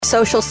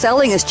social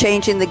selling is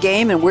changing the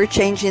game, and we're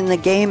changing the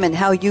game and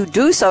how you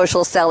do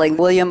social selling.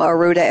 William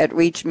Arruda at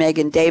Reach,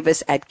 Megan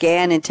Davis at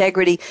GAN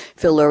Integrity,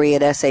 Phil Lurie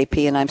at SAP,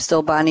 and I'm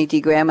still Bonnie D.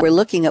 Graham. We're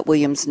looking at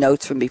William's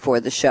notes from before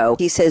the show.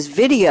 He says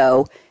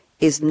video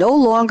is no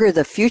longer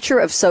the future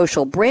of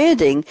social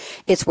branding.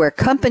 It's where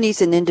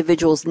companies and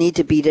individuals need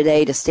to be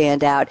today to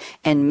stand out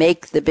and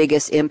make the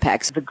biggest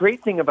impacts. The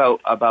great thing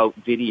about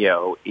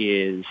video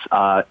is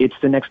it's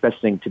the next best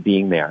thing to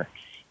being there.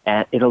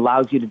 And it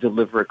allows you to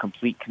deliver a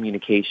complete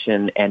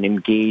communication and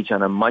engage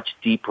on a much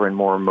deeper and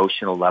more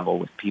emotional level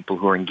with people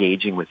who are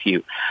engaging with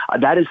you.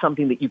 That is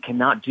something that you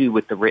cannot do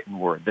with the written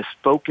word. The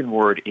spoken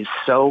word is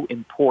so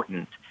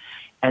important.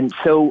 And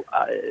so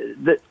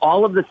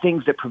all of the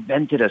things that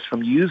prevented us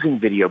from using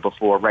video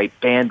before, right,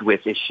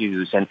 bandwidth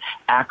issues and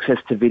access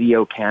to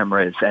video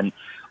cameras, and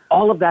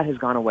all of that has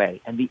gone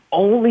away. And the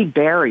only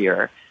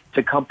barrier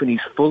to companies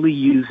fully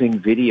using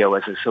video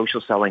as a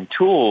social selling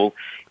tool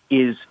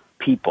is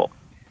people,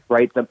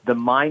 right? The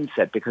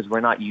mindset, because we're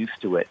not used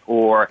to it,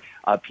 or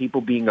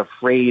people being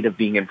afraid of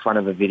being in front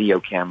of a video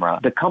camera.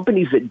 The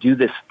companies that do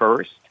this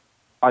first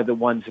are the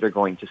ones that are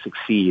going to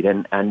succeed.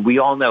 And we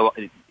all know,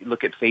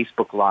 look at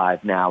Facebook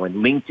Live now, and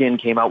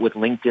LinkedIn came out with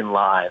LinkedIn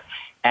Live.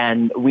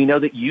 And we know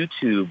that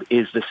YouTube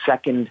is the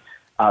second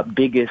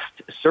biggest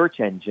search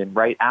engine,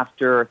 right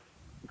after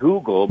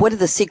Google. What are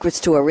the secrets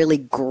to a really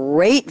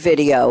great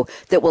video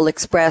that will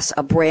express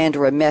a brand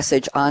or a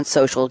message on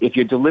social? If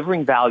you're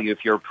delivering value,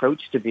 if your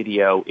approach to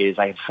video is,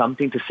 I have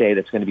something to say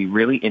that's going to be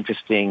really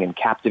interesting and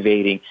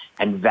captivating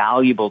and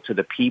valuable to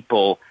the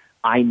people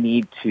I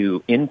need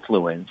to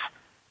influence,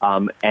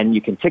 and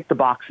you can tick the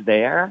box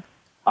there,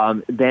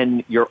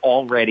 then you're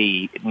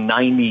already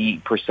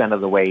 90%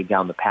 of the way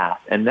down the path.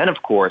 And then,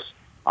 of course,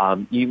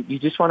 you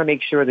just want to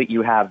make sure that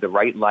you have the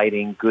right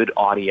lighting, good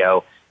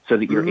audio, so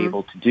that you're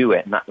able to do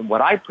it. And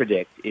what I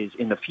predict is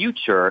in the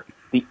future,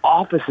 the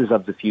offices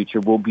of the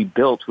future will be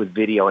built with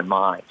video in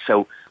mind.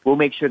 So we'll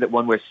make sure that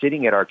when we're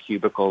sitting at our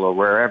cubicle or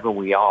wherever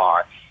we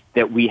are,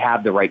 that we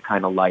have the right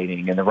kind of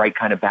lighting and the right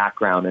kind of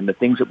background and the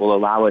things that will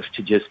allow us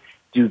to just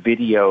do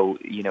video,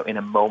 in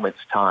a moment's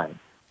time.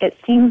 It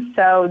seems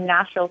so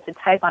natural to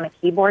type on a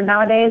keyboard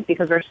nowadays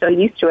because we're so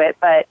used to it,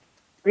 but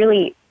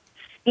really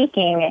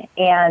speaking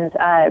and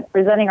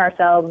presenting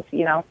ourselves,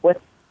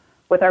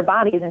 with our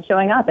bodies and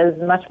showing up is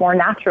much more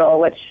natural,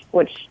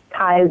 which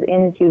ties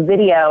into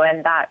video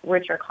and that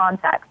richer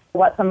context.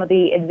 What some of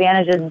the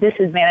advantages,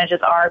 disadvantages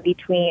are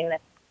between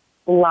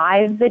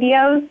live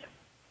videos,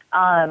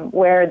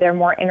 where they're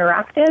more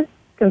interactive,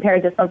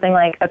 compared to something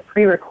like a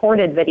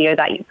pre-recorded video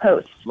that you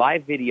post.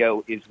 Live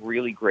video is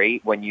really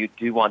great when you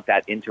do want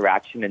that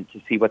interaction and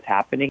to see what's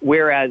happening,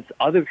 whereas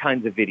other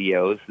kinds of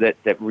videos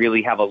that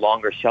really have a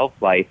longer shelf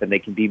life and they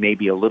can be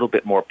maybe a little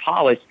bit more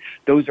polished,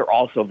 those are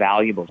also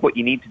valuable. What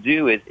you need to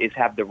do is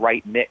have the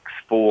right mix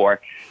for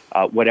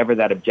whatever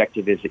that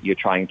objective is that you're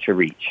trying to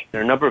reach.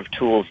 There are a number of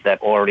tools that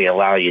already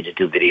allow you to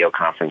do video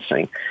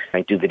conferencing.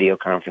 I do video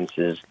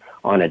conferences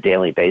on a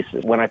daily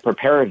basis. When I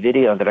prepare a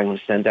video that I'm going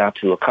to send out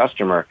to a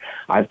customer,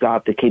 I've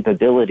got the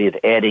capability of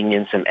adding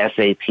in some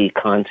SAP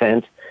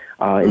content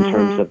in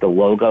terms of the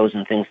logos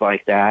and things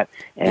like that,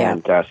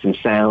 and some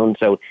sound.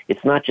 So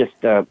it's not just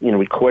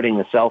recording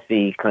the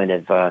selfie kind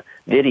of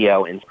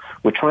video, and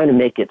we're trying to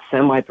make it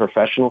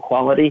semi-professional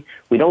quality.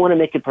 We don't want to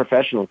make it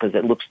professional because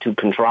it looks too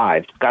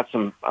contrived. Got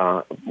some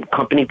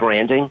company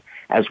branding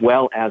as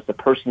well as the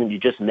person that you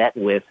just met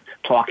with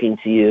talking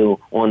to you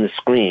on the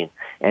screen.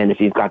 And if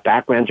you've got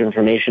background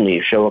information,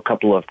 you show a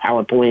couple of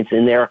PowerPoints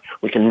in there,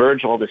 we can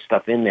merge all this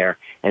stuff in there.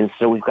 And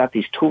so we've got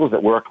these tools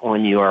that work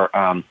on your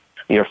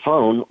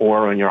phone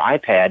or on your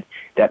iPad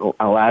that will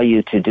allow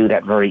you to do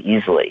that very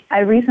easily.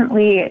 I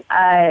recently,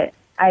 I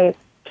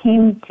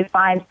came to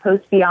find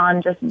Post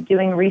beyond just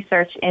doing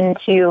research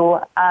into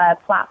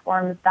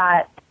platforms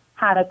that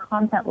had a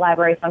content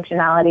library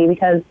functionality,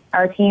 because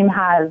our team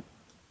has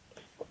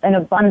an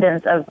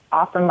abundance of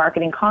awesome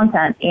marketing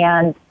content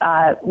and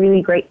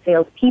really great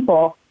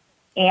salespeople.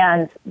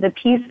 And the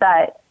piece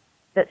that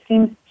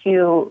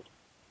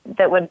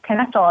would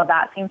connect all of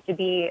that seems to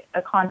be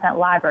a content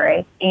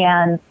library.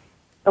 And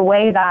the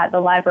way that the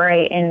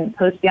library in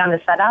Post Beyond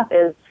is set up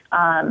is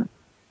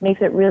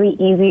makes it really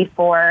easy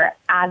for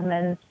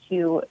admins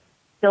to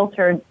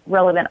filter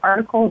relevant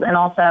articles and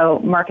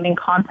also marketing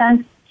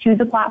content to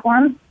the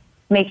platform,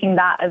 making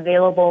that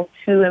available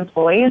to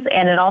employees,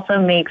 and it also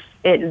makes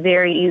it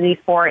very easy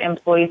for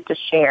employees to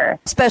share.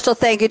 Special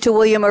thank you to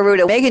William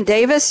Arruda, Megan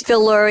Davis,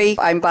 Phil Lurie.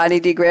 I'm Bonnie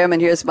D. Graham,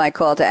 and here's my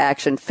call to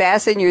action.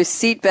 Fasten your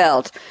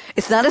seatbelt.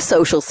 It's not a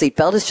social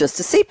seatbelt, it's just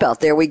a seatbelt.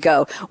 There we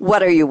go.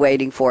 What are you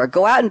waiting for?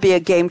 Go out and be a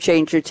game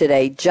changer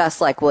today,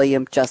 just like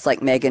William, just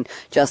like Megan,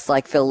 just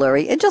like Phil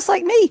Lurie, and just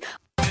like me.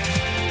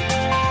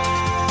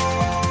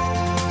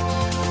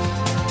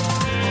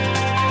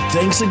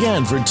 Thanks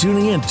again for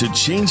tuning in to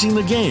Changing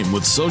the Game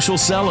with Social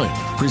Selling,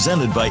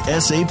 presented by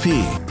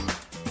SAP.